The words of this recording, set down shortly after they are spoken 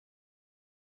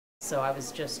So I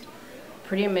was just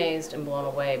pretty amazed and blown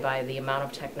away by the amount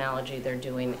of technology they're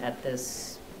doing at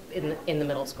this in the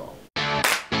middle school.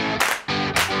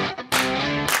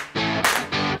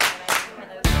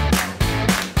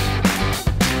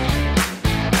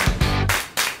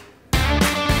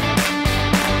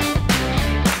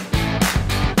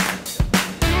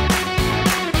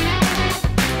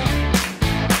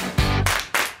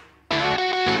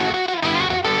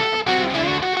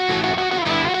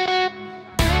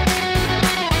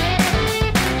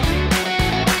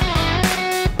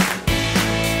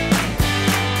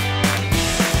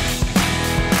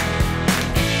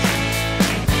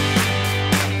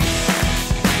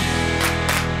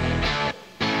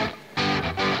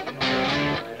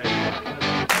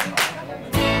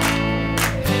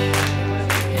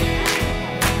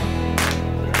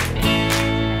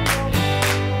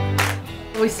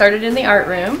 We started in the art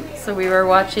room, so we were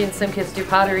watching some kids do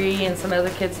pottery and some other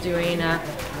kids doing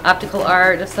optical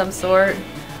art of some sort.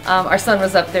 Our son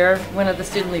was up there, one of the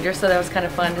student leaders, so that was kind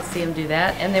of fun to see him do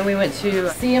that. And then we went to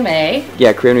CMA.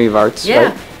 Yeah, Creative Arts. Yeah,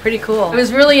 right? Pretty cool. I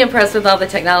was really impressed with all the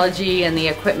technology and the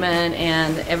equipment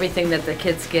and everything that the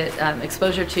kids get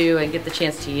exposure to and get the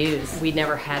chance to use. We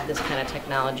never had this kind of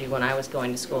technology when I was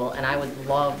going to school, and I would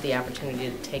love the opportunity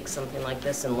to take something like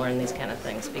this and learn these kind of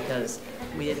things because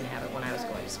we didn't have it when I was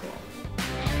going to school.